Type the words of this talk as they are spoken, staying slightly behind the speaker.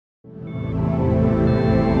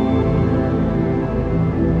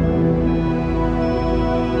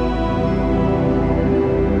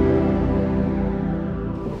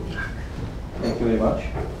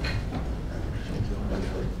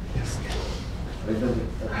Ladies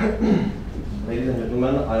and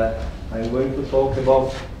gentlemen, I'm going to talk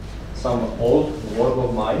about some old work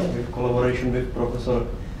of mine with collaboration with Professor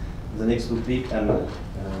Zdeněk Stupík and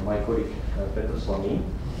my colleague Petr Slaný.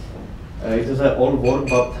 It is an old work,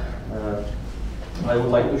 but I would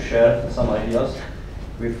like to share some ideas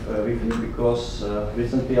with you because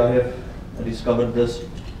recently I have discovered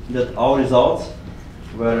that our results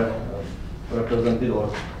were represented or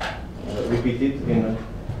repeated in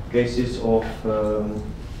cases of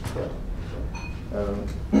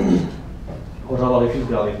Opava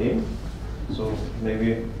gravity, so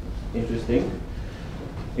maybe interesting.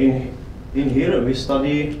 In here we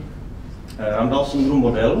study Randall syndrome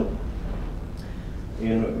model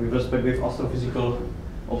with respect with astrophysical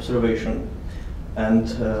observation,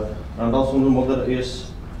 and Randall syndrome model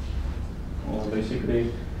is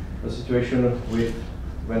basically the situation with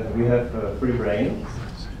when we have a free brane,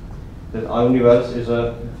 that our universe is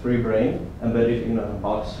a free brane embedded in a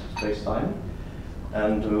box space-time,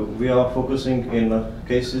 and we are focusing in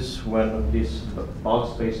cases when this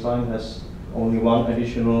box space-time has only one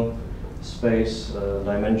additional space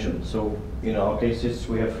dimension. So in our cases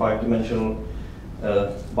we have 5-dimensional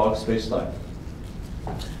box space-time.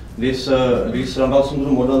 These Randall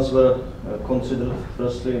syndrome models were considered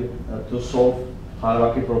firstly to solve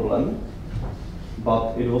hierarchy problem,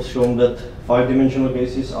 but it was shown that 5-dimensional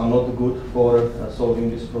cases are not good for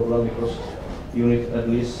solving this problem because you need at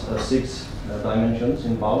least 6 dimensions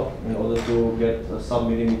in bulk in order to get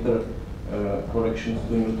sub-millimeter corrections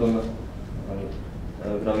to Newton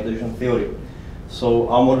gravitation theory. So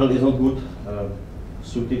our model is not good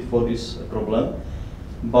suited for this problem,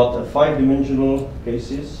 but 5-dimensional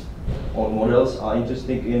cases or models are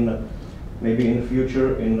interesting in maybe in the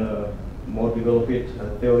future in more developed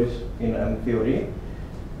theories in M theory,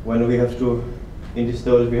 when we have to, in this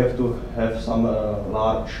theory we have to have some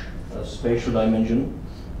large spatial dimension.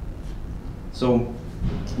 So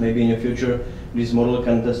maybe in the future this model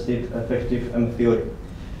can test it effective M theory.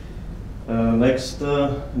 Next,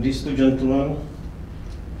 these two gentlemen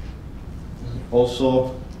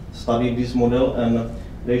also studied this model, and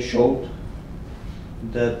they showed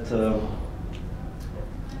that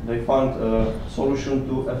they found a solution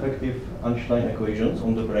to effective Einstein equations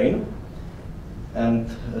on the brane, and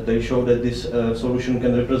they showed that this solution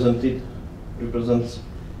can represents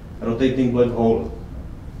rotating black hole.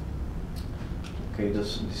 Okay,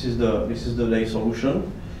 this is the day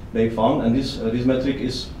solution they found, and this metric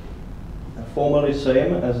is formally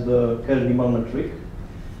same as the Kerr metric,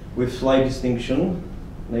 with slight distinction,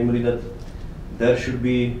 namely that there should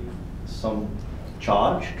be some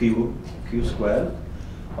charge q squared.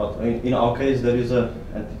 But in our case, there is an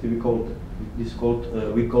entity we call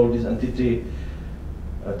this entity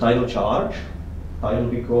tidal charge. Tidal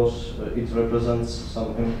because it represents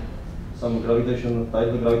some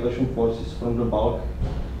tidal gravitation forces from the bulk,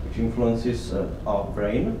 which influences our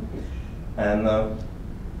brane. And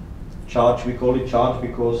charge, we call it charge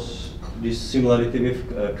because this similarity with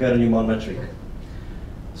Kerr-Newman metric.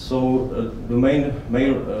 So the main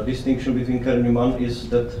distinction between Kerr and Newman is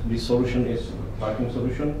that this solution is vacuum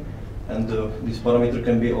solution, and this parameter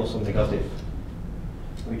can be also negative,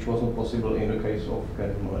 which was not possible in the case of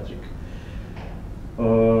Kerr-Newman metric.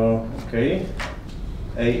 Okay,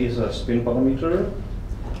 A is a spin parameter.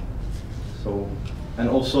 So, and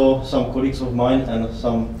also some colleagues of mine and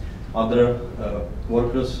some other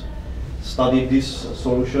workers studied this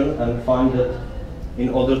solution and find that in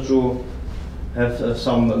order to have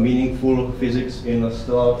some meaningful physics in a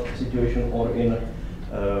stellar situation or in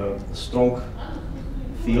a strong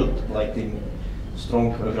field, like in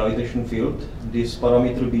strong gravitation field, this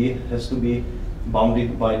parameter B has to be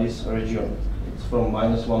bounded by this region. It's from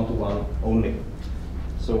 -1 to 1 only.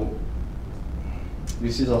 So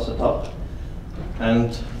this is our setup,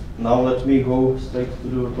 and now let me go straight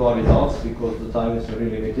to our results because the time is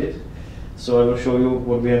really limited. So I will show you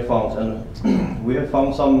what we have found, and we have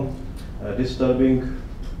found some disturbing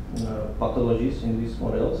pathologies in these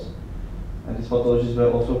models, and these pathologies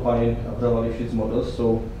were also found in Opava models.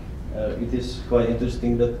 So it is quite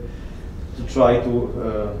interesting that to try to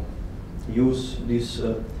use these,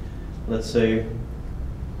 let's say,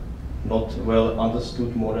 not well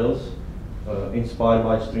understood models inspired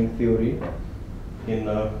by string theory in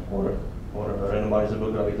or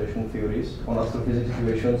randomizable gravitation theories on astrophysics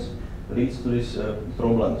situations leads to these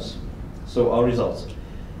problems. So our results.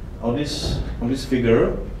 On this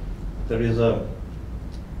figure, there is a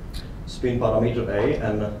spin parameter A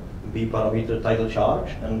and B parameter tidal charge,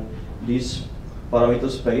 and this parameter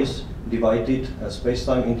space divided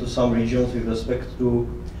space-time into some regions with respect to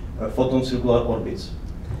photon circular orbits.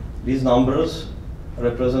 These numbers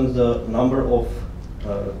represents the number of,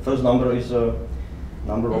 first number is a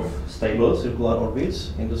number of stable circular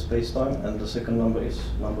orbits in the space-time, and the second number is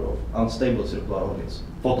number of unstable circular orbits.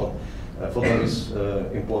 Photon. Photon is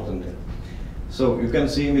important here. So you can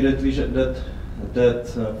see immediately that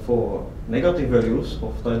for negative values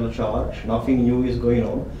of tidal charge, nothing new is going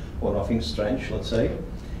on, or nothing strange, let's say.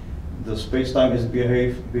 The space-time is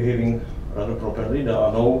behaving rather properly. There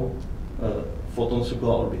are no photon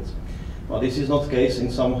circular orbits. But this is not the case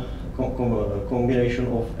in some combination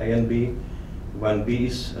of A and B when B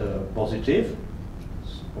is positive.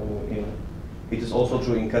 So it is also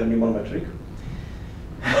true in Kerr-Newman metric.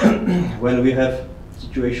 When we have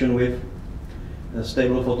situation with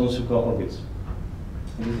stable photon circular orbits.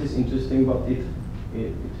 And this is interesting, but it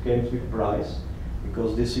comes with price,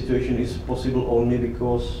 because this situation is possible only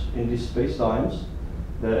because in these space-times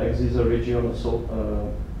there exists a region,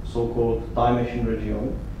 so-called time machine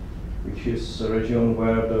region, which is a region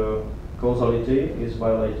where the causality is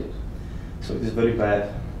violated. So it is very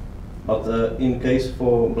bad. But in case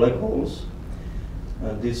for black holes,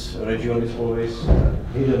 this region is always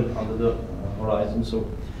hidden under the horizon, so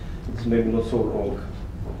it's maybe not so wrong.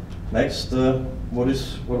 Next,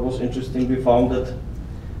 what was interesting, we found that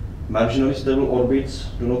marginally stable orbits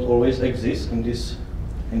do not always exist in this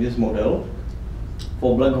model.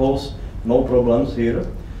 For black holes, no problems here,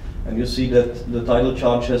 and you see that the tidal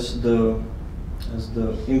charge has the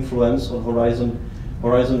influence on horizon.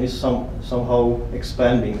 Horizon is somehow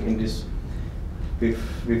expanding in this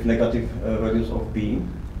with negative values of B.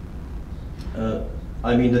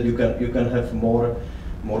 I mean that you can have more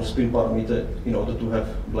spin parameter in order to have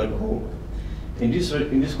black hole. In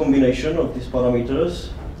this combination of these parameters,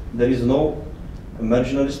 there is no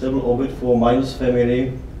marginally stable orbit for minus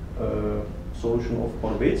family solution of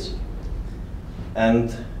orbits,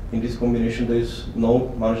 and in this combination there is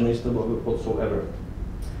no marginally stable orbit whatsoever.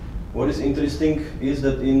 What is interesting is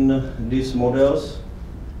that in these models,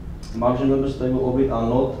 marginally stable orbits are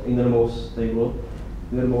not innermost stable,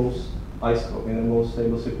 innermost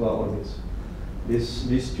stable circular orbits.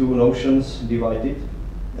 These two notions divided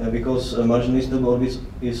because marginally stable orbit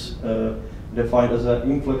is defined as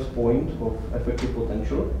an influx point of effective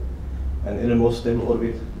potential, and innermost stable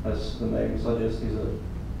orbit, as the name suggests, is a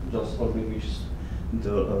just orbit which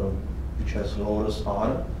has lowest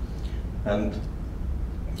R. And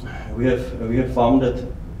we have found that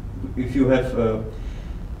if you have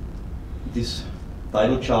this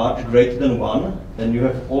tidal charge greater than 1, then you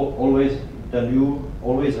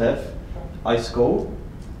always have ISCO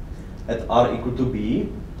at R equal to B,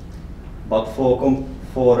 but for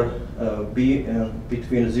B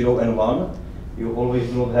between 0 and 1, you always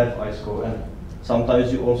do not have ISCO, and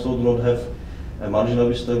sometimes you also do not have a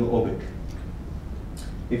marginally stable orbit.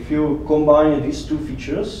 If you combine these two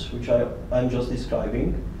features, which I'm just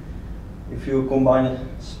describing, if you combine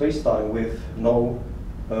space-time with no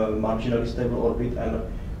marginally stable orbit and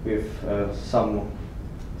with some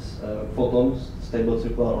photons, stable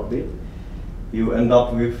circular orbit, you end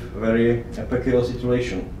up with very peculiar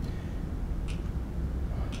situation.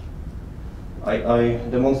 I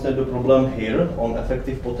demonstrate the problem here on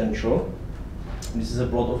effective potential. This is a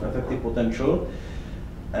plot of effective potential,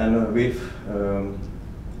 and with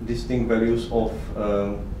distinct values of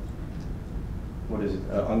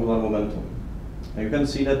angular momentum. And you can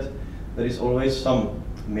see that there is always some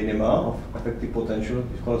minima of effective potential,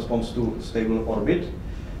 which corresponds to stable orbit,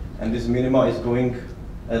 and this minima is going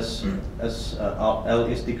as L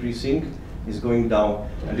is decreasing, is going down,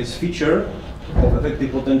 and this feature of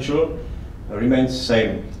effective potential remains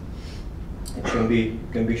same. It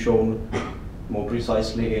can be shown more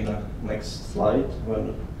precisely in the next slide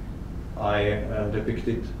when I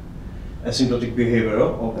depicted asymptotic behavior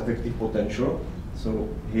of effective potential. So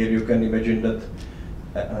here you can imagine that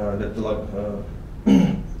the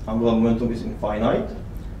angular momentum is infinite,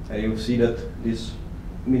 and you see that this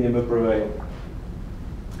minimum prevail.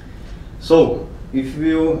 So if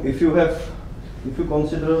you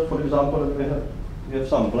consider, for example, that we have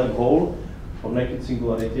some black hole for naked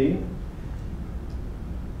singularity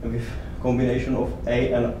with combination of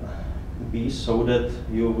A and B, so that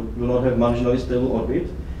you do not have marginally stable orbit,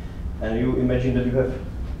 and you imagine that you have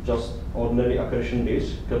just ordinary accretion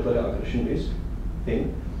disk, Keplerian accretion disk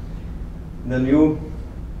thing, then you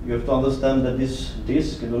have to understand that this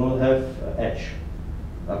disk do not have edge.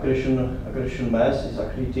 Accretion mass is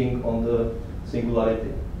accreting on the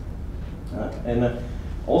singularity. And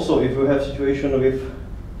also, if you have situation with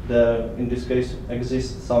in this case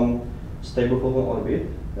exists some stable photon orbit,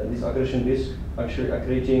 then this accretion disk actually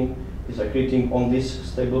is accreting on this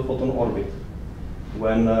stable photon orbit.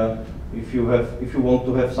 When if you want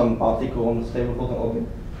to have some particle on the stable photon orbit,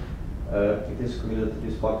 it is clear that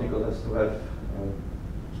this particle has to have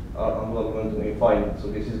angular momentum infinite.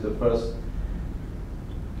 So this is the first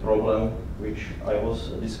problem which I was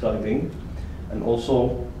describing. And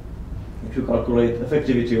also, if you calculate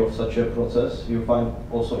effectivity of such a process, you find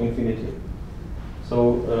also infinity.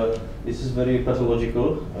 So this is very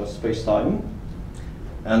pathological space-time.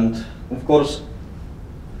 And of course,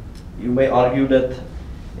 you may argue that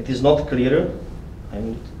it is not clear,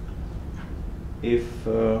 and if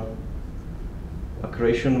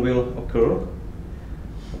accretion will occur.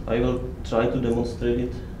 I will try to demonstrate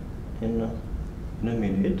it in a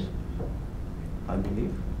minute, I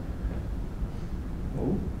believe.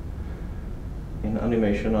 Oh, in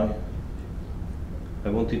animation, I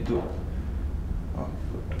wanted to. Ah,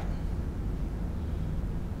 good.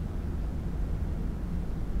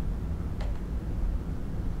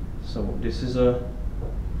 So this is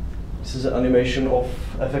an animation of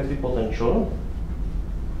effective potential,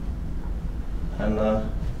 and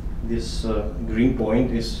this green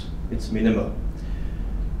point is its minimum.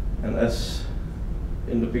 And as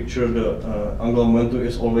in the picture, the angular momentum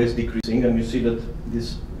is always decreasing, and you see that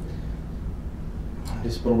this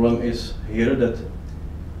problem is here, that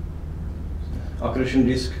accretion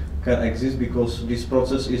disk can exist because this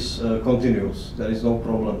process is continuous. There is no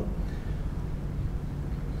problem.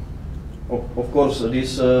 Of course,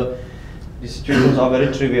 these situations are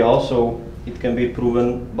very trivial, so it can be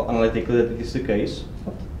proven analytically that it is the case.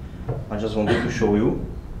 But I just wanted to show you.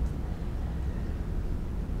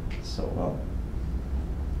 So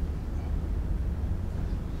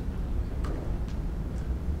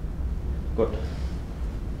good.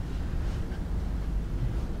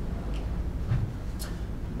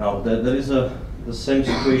 Now there is the same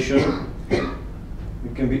situation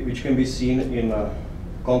which can be seen in a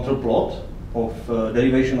contour plot of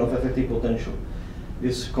derivation of effective potential.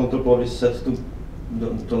 This contour plot is set to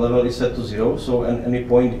the level is set to 0. So any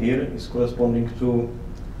point here is corresponding to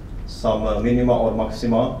some minima or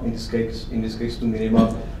maxima. In this case, to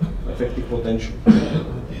minima effective potential.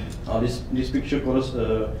 This picture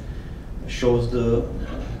shows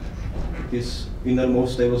this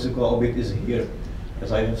innermost stable circular orbit is here.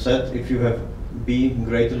 As I have said, if you have b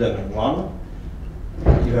greater than 1,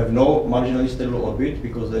 you have no marginally stable orbit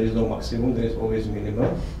because there is no maximum, there is always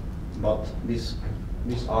minimum, but this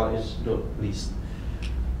r is the least.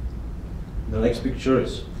 The next picture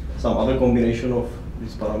is some other combination of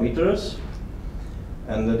these parameters,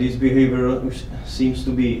 and this behavior seems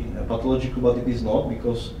to be pathological, but it is not,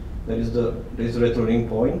 because there is a returning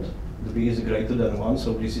point. The b is greater than 1,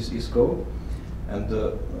 so this is ISCO,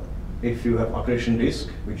 and if you have accretion disk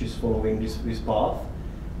which is following this path,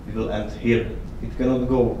 it will end here. It cannot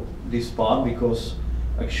go this path because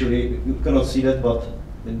actually you cannot see that, but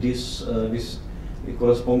this it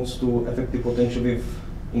corresponds to effective potential with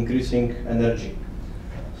increasing energy.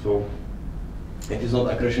 So it is not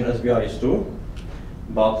accretion as we are used to,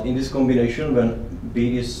 but in this combination, when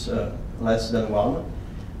b is less than 1,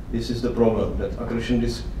 this is the problem, that accretion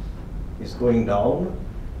disk is going down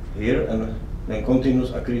here and then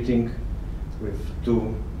continues accreting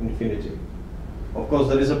to infinity. Of course,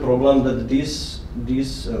 there is a problem that this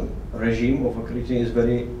regime of accreting is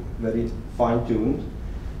very, very fine-tuned.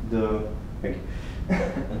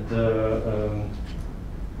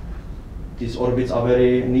 These orbits are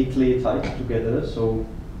very neatly tied together, so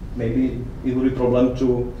maybe it will be a problem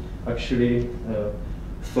to actually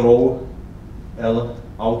throw L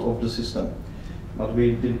out of the system. But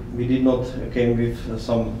we did not came with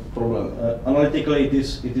some problem. Analytically, it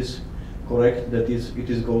is correct that it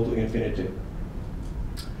is go to infinity.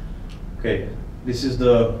 Okay, this is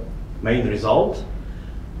the main result.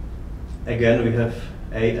 Again, we have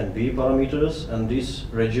A and B parameters, and this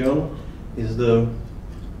region is the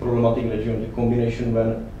problematic region, the combination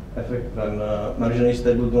when marginally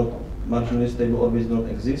stable orbits don't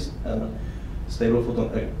exist and stable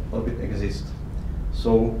photon orbit exists.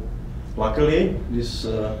 So luckily, this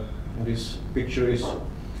picture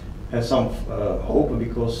has some hope,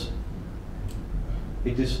 because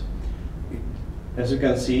as you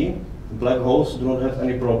can see, black holes do not have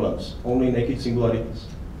any problems, only naked singularities.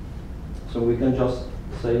 So we can just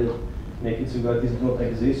say that naked singularities do not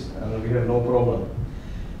exist and we have no problem.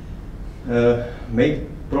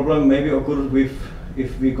 Problem maybe occurs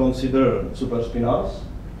if we consider superspinors,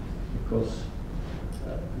 because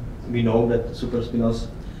we know that superspinors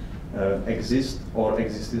exist, or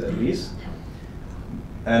existed at least.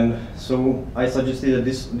 And so I suggested that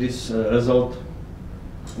this result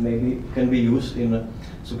maybe can be used in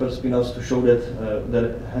superspinors to show that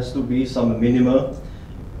there has to be some minima,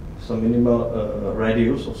 some minimal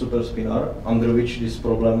radius of superspinner under which this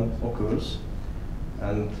problem occurs,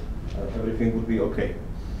 and everything would be okay.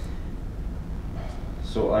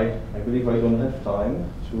 So I believe I don't have time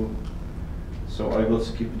to, so I will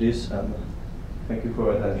skip this, and thank you for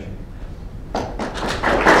your attention.